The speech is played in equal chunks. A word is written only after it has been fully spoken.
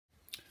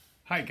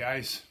Hi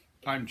guys,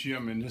 I'm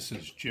Jim and this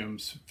is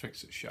Jim's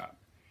Fix-It Shop.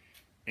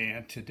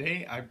 And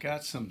today I've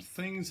got some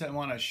things I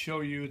want to show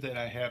you that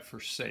I have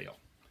for sale.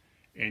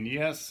 And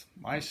yes,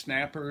 my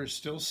snapper is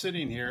still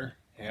sitting here.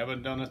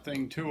 Haven't done a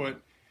thing to it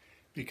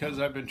because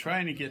I've been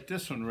trying to get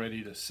this one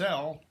ready to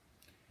sell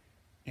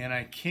and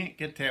I can't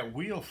get that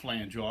wheel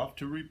flange off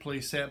to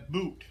replace that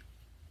boot.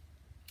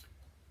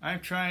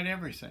 I've tried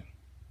everything.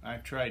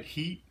 I've tried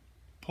heat,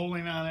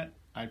 pulling on it.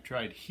 I've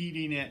tried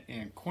heating it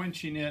and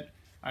quenching it.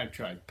 I've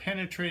tried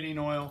penetrating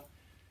oil.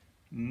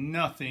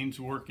 Nothing's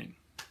working.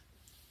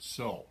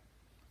 So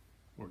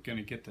we're going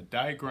to get the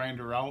die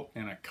grinder out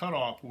and a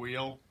cutoff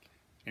wheel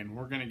and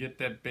we're going to get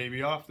that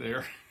baby off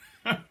there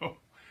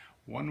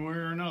one way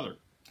or another.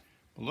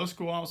 But let's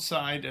go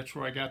outside. That's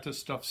where I got this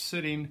stuff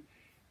sitting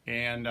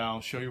and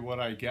I'll show you what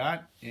I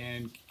got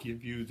and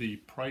give you the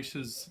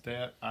prices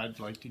that I'd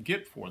like to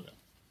get for them.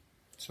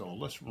 So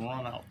let's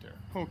run out there.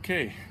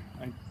 Okay,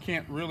 I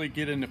can't really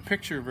get in the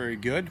picture very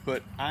good,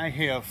 but I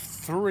have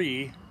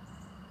 3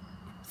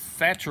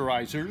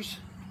 Thatcherizers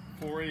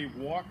for a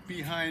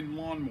walk-behind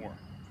lawnmower.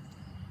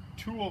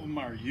 2 of them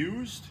are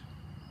used,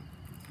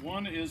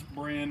 1 is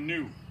brand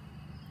new.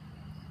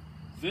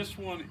 This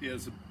one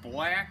is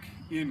black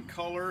in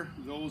color,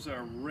 those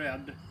are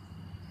red.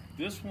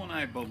 This one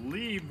I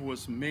believe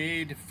was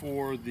made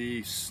for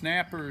the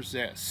snappers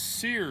that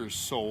Sears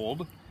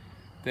sold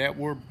that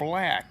were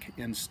black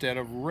instead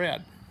of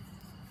red,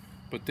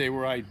 but they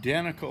were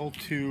identical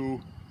to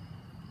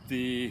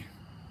the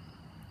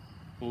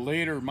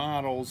later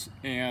models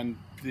and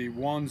the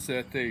ones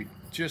that they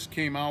just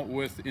came out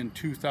with in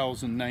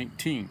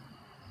 2019.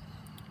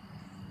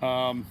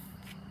 I'm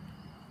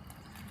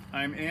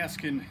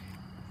asking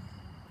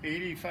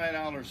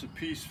 $85 a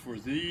piece for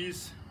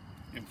these,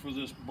 and for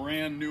this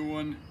brand new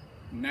one,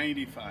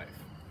 $95.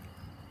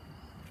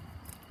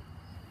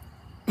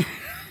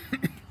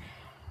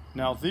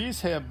 Now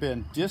these have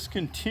been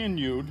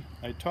discontinued.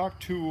 I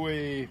talked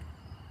to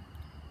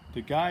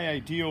the guy I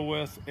deal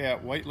with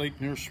at White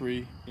Lake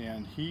Nursery,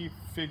 and he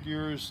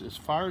figures, as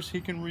far as he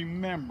can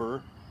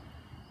remember,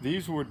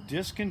 these were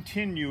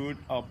discontinued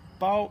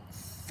about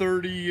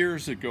 30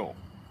 years ago.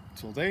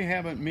 So they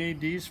haven't made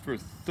these for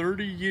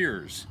 30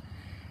 years,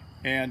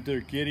 and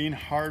they're getting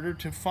harder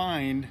to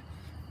find,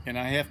 and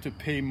I have to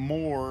pay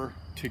more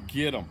to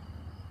get them.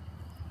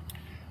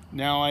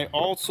 Now I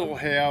also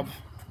have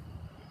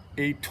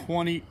a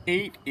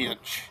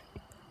 28-inch.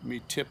 Let me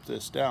tip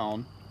this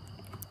down.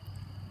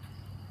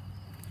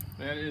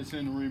 That is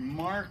in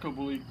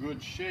remarkably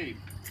good shape.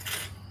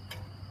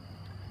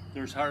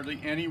 There's hardly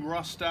any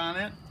rust on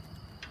it.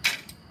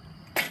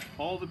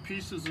 All the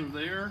pieces are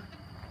there.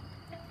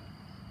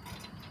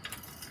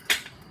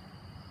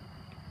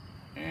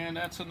 And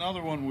that's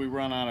another one we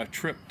run on a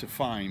trip to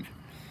find.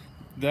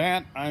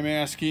 That I'm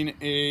asking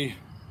a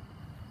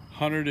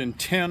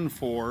 $110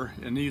 for,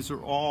 and these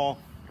are all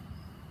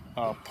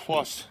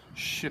plus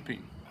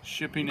shipping.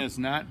 Shipping is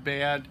not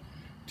bad.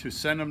 To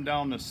send them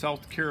down to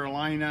South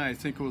Carolina, I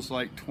think it was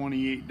like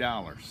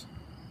 $28.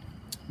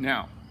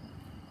 Now,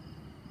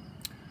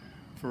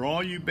 for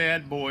all you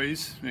bad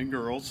boys and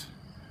girls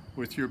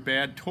with your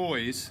bad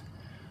toys,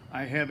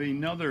 I have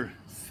another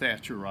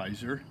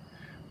Thatcherizer,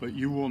 but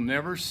you will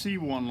never see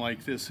one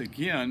like this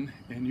again,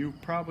 and you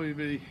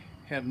probably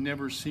have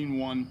never seen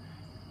one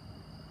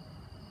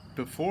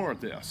before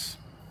this.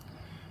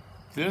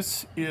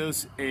 This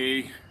is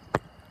a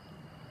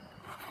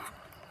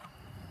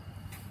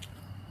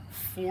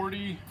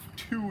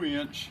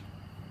 42-inch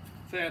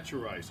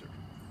Thatcherizer.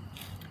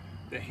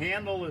 The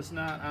handle is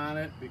not on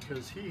it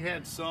because he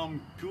had some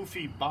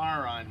goofy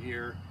bar on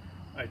here.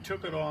 I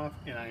took it off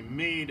and I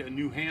made a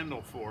new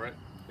handle for it.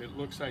 It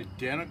looks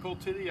identical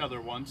to the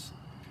other ones,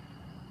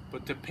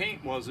 but the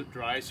paint wasn't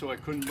dry, so I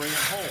couldn't bring it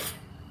home.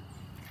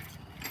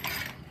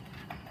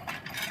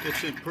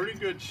 It's in pretty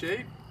good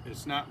shape.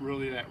 It's not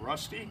really that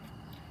rusty,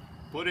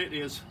 but it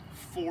is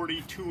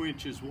 42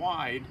 inches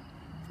wide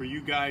for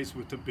you guys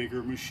with the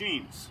bigger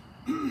machines.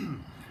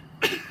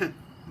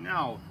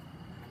 Now,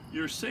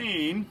 you're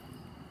saying,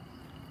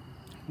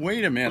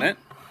 wait a minute,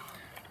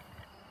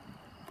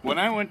 when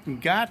I went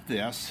and got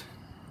this,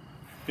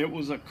 it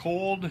was a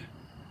cold,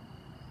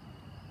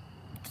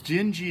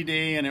 dingy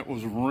day and it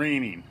was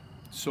raining.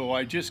 So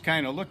I just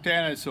kind of looked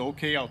at it and said,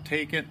 okay, I'll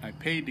take it. I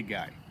paid the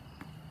guy.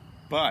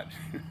 But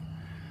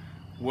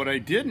what I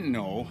didn't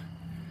know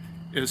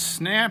is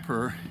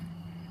Snapper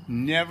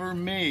never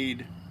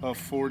made a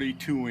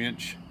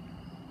 42-inch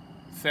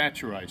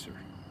Thatcherizer.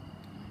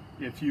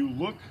 If you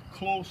look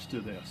close to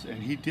this,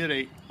 and he did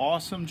an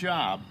awesome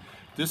job,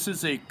 this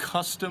is a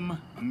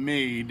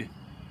custom-made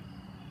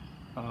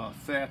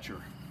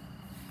Thatcher.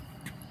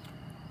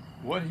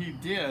 What he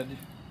did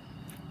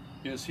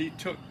is he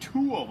took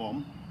 2 of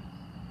them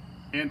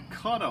and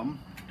cut them,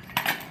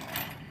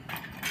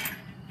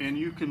 and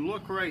you can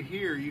look right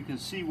here, you can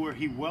see where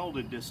he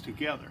welded this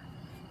together.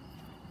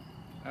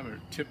 I'm going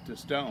to tip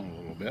this down a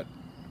little bit.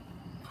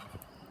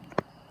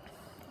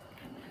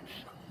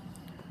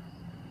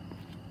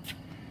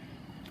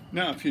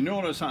 Now, if you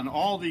notice on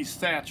all these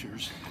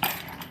Thatchers,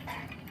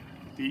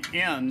 the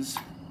ends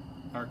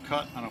are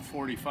cut on a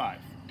 45.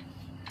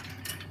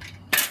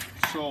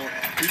 So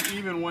he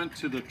even went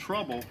to the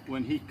trouble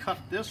when he cut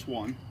this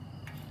one,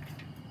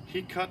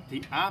 he cut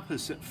the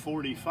opposite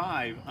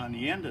 45 on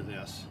the end of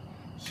this.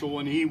 So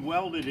when he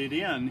welded it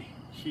in,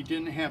 he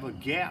didn't have a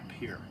gap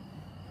here.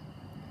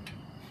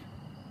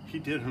 He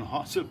did an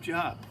awesome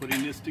job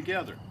putting this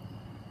together.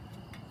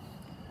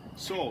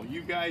 So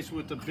you guys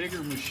with the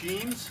bigger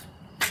machines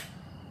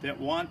that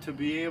want to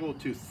be able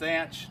to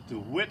thatch the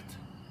width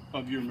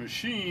of your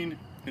machine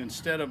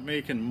instead of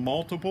making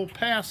multiple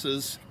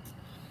passes,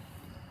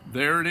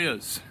 there it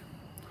is.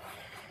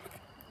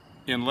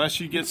 Unless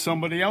you get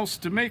somebody else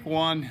to make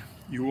one,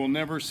 you will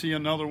never see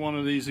another one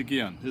of these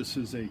again. This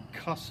is a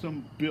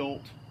custom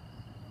built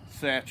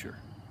thatcher.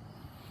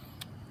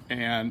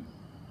 And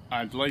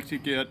I'd like to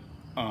get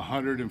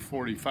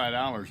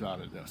 $145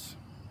 out of this.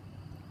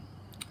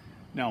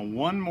 Now,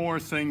 one more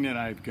thing that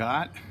I've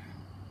got,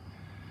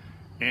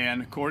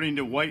 and according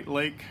to White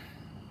Lake,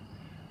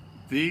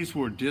 these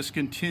were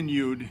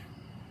discontinued,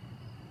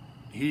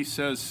 he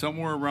says,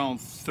 somewhere around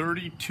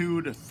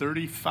 32 to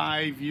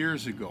 35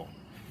 years ago.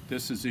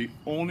 This is the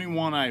only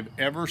one I've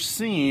ever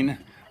seen,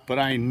 but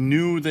I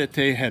knew that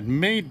they had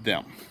made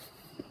them.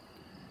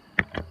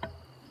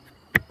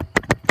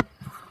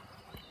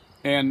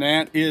 And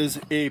that is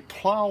a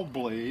plow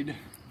blade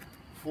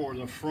for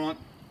the front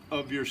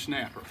of your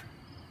snapper.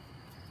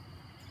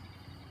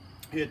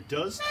 It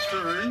does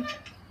turn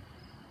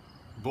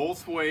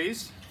both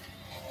ways.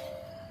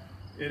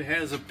 It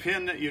has a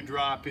pin that you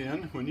drop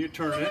in when you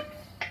turn it,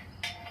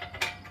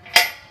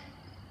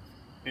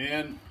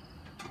 and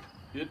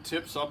it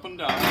tips up and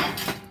down.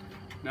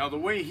 Now the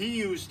way he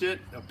used it,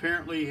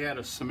 apparently he had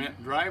a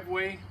cement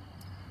driveway,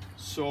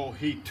 so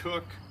he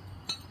took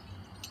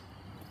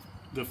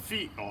the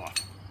feet off.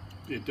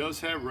 It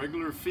does have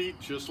regular feet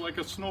just like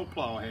a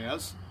snowplow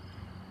has.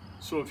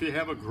 So if you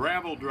have a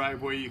gravel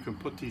driveway, you can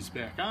put these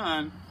back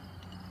on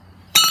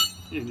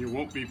and you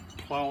won't be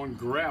plowing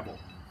gravel.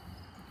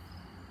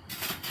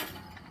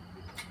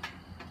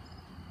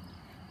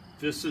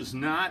 This is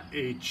not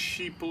a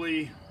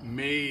cheaply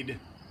made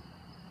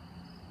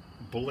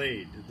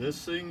blade.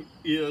 This thing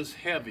is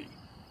heavy,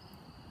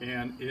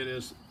 and it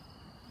is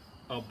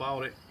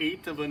about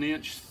 1/8 of an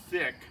inch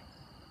thick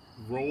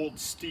rolled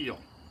steel.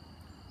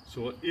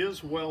 So it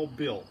is well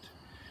built.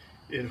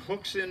 It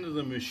hooks into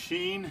the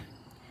machine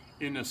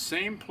in the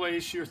same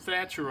place your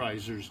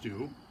thatcherizers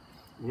do,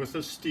 with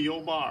a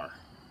steel bar.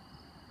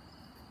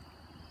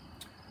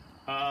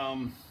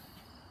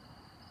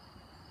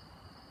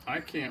 I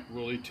can't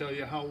really tell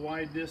you how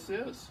wide this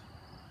is.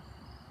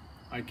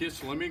 I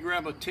guess let me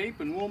grab a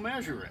tape and we'll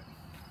measure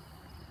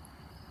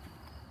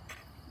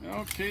it.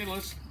 Okay,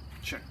 let's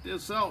check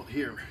this out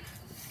here.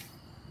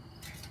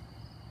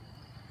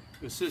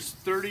 This is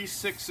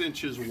 36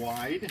 inches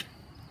wide,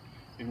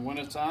 and when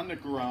it's on the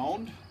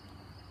ground,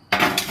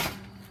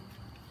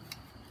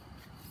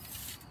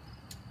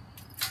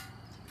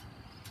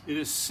 it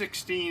is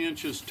 16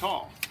 inches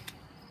tall.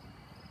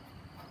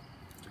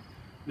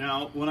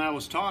 Now, when I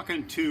was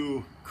talking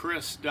to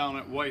Chris down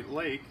at White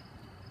Lake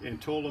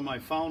and told him I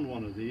found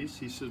one of these,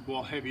 he said,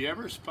 well, have you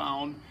ever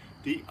found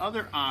the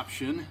other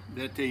option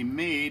that they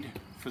made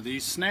for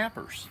these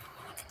snappers?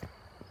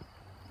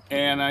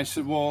 And I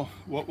said, well,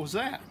 what was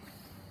that?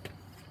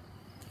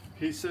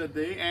 He said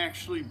they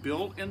actually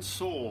built and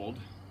sold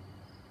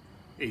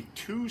a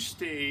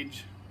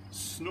 2-stage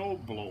snow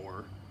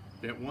blower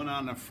that went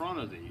on the front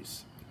of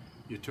these.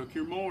 You took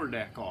your mower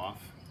deck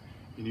off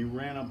and you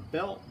ran a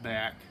belt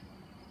back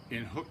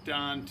and hooked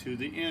on to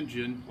the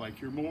engine like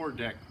your mower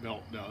deck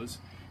belt does,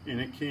 and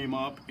it came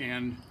up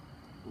and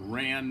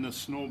ran the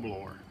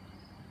snowblower.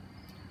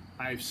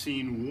 I've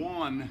seen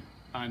one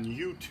on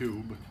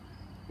YouTube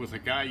with a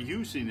guy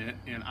using it,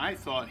 and I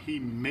thought he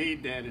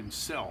made that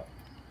himself.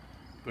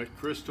 But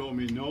Chris told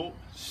me no,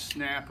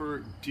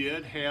 Snapper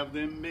did have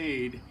them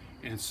made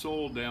and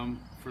sold them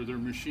for their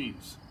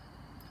machines.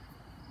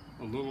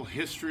 A little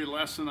history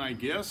lesson, I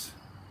guess.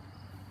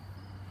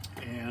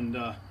 And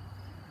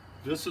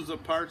this is the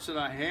parts that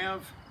I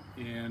have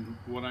and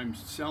what I'm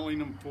selling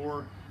them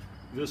for.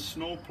 This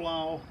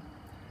snowplow,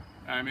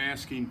 I'm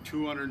asking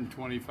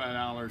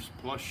 $225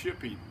 plus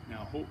shipping. Now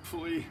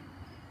hopefully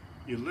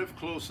you live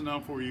close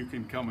enough where you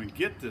can come and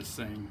get this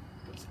thing,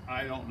 because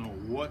I don't know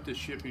what the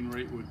shipping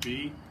rate would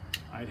be.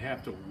 I'd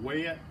have to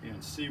weigh it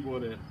and see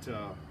what it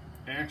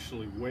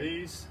actually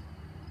weighs.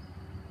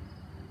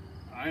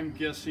 I'm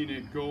guessing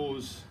it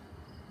goes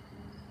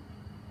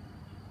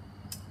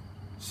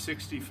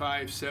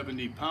 65,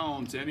 70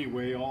 pounds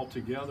anyway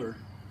altogether.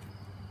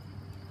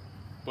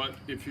 But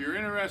if you're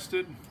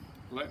interested,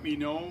 let me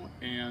know,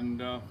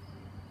 and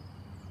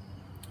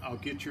I'll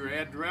get your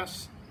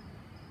address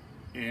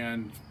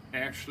and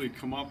actually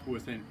come up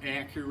with an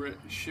accurate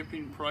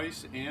shipping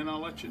price, and I'll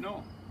let you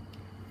know.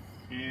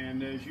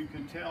 And as you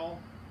can tell,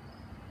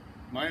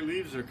 my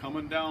leaves are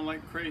coming down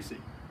like crazy.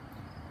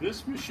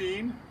 This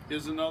machine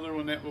is another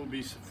one that will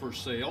be for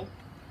sale.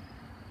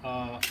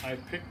 I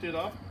picked it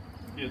up.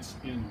 It's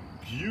in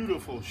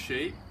beautiful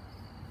shape,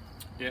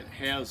 it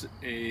has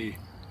a,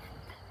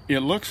 it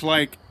looks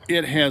like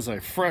it has a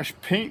fresh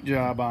paint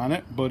job on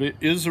it, but it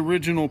is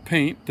original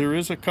paint. There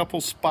is a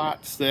couple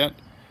spots that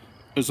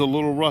is a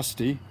little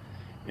rusty,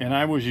 and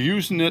I was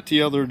using it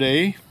the other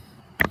day,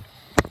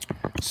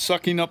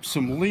 sucking up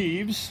some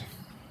leaves,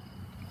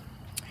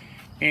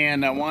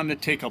 and I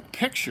wanted to take a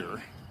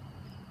picture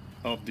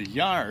of the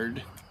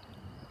yard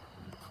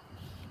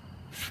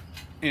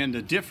and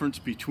the difference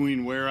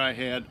between where I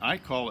had, I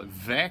call it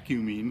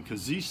vacuuming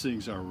because these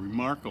things are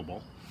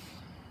remarkable,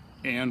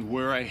 and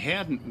where I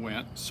hadn't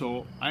went.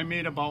 So I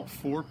made about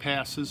 4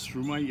 passes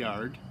through my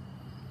yard,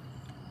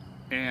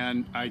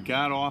 and I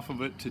got off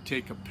of it to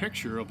take a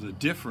picture of the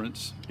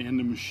difference in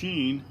the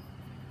machine,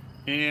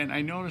 and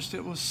I noticed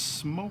it was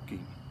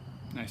smoking.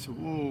 And I said,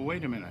 whoa,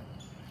 wait a minute.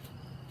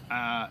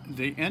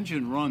 The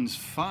engine runs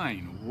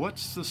fine.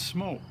 What's the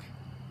smoke?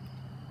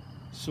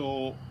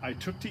 So I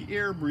took the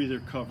air breather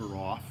cover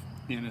off,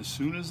 and as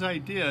soon as I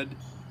did,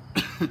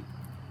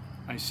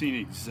 I seen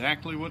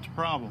exactly what the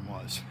problem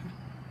was.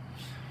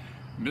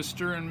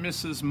 Mr. and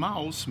Mrs.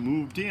 Mouse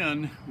moved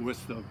in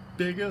with the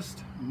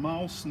biggest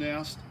mouse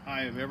nest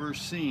I have ever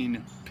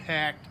seen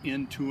packed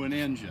into an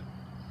engine.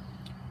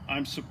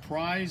 I'm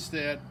surprised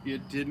that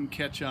it didn't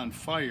catch on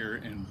fire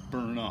and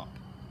burn up.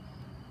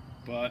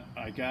 But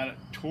I got it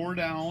tore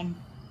down.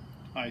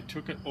 I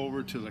took it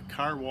over to the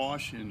car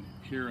wash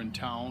here in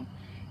town,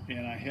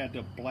 and I had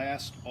to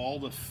blast all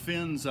the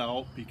fins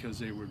out because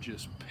they were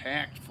just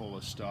packed full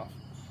of stuff.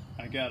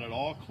 I got it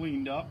all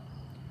cleaned up,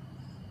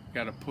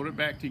 got to put it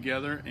back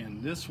together,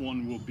 and this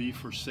one will be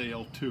for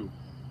sale too.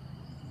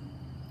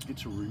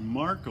 It's a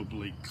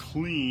remarkably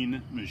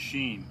clean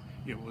machine.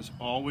 It was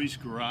always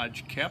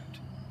garage kept,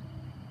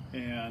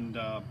 and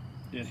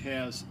it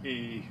has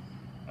a,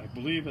 I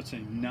believe it's a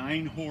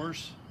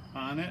 9-horse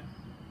on it,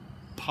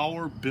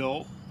 power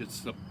built.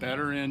 It's the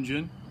better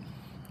engine.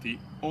 The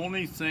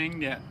only thing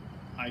that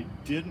I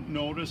didn't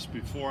notice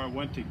before I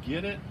went to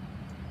get it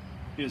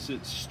is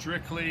it's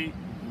strictly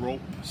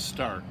rope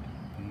start,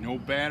 no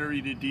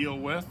battery to deal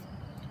with,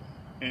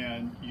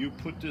 and you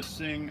put this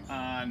thing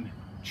on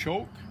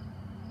choke,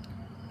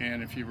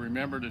 and if you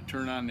remember to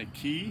turn on the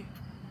key,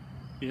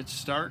 it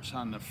starts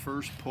on the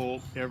first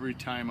pull every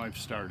time I've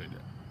started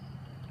it.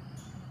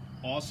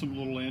 Awesome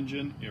little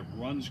engine. It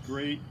runs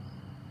great.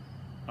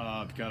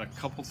 I've got a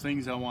couple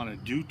things I want to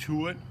do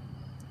to it,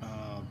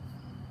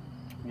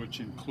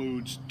 which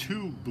includes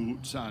 2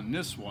 boots on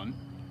this one.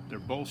 They're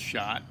both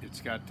shot.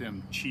 It's got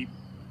them cheap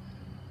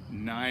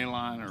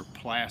nylon or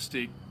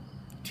plastic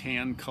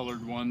tan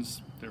colored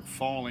ones. They're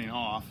falling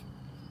off.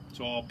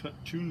 So I'll put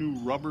 2 new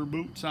rubber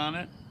boots on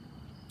it,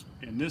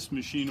 and this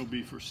machine will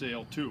be for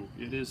sale too.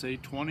 It is a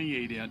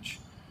 28-inch,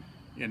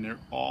 and they're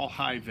all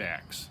high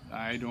vacs.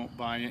 I don't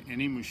buy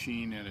any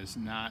machine that is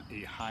not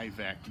a high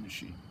vac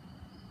machine.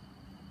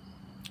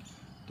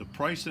 The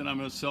price that I'm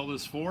going to sell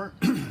this for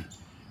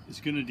is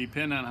going to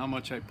depend on how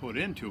much I put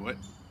into it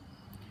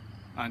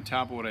on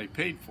top of what I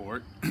paid for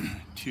it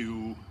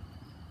to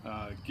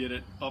get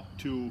it up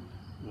to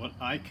what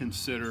I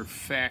consider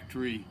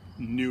factory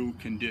new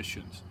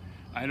conditions.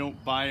 I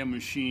don't buy a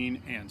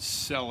machine and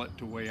sell it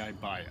the way I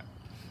buy it.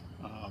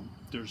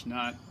 There's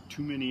not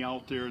too many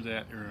out there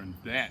that are in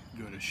that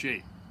good a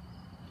shape.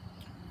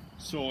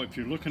 So if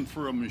you're looking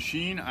for a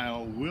machine, I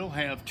will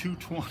have 2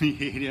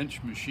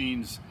 28-inch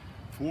machines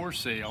for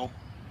sale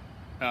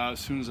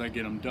as soon as I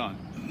get them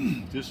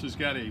done. This has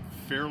got a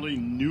fairly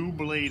new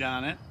blade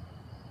on it,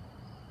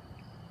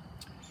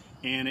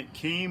 and it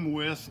came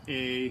with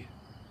a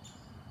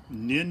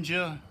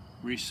Ninja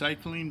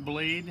recycling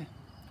blade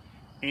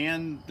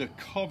and the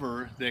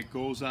cover that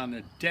goes on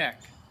the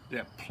deck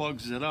that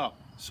plugs it up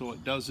so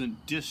it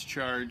doesn't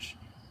discharge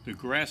the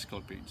grass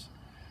clippings.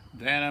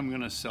 That I'm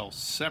going to sell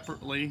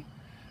separately.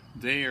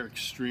 They are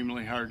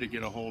extremely hard to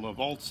get a hold of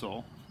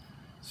also,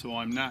 so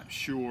I'm not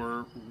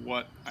sure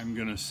what I'm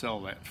going to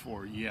sell that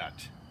for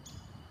yet.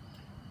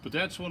 But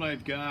that's what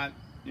I've got,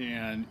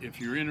 and if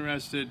you're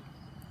interested,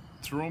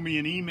 throw me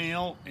an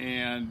email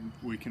and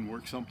we can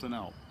work something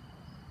out.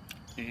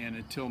 And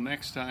until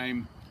next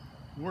time,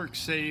 work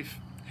safe,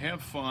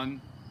 have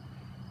fun,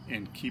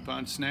 and keep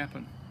on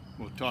snapping.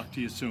 We'll talk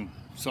to you soon.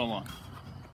 So long.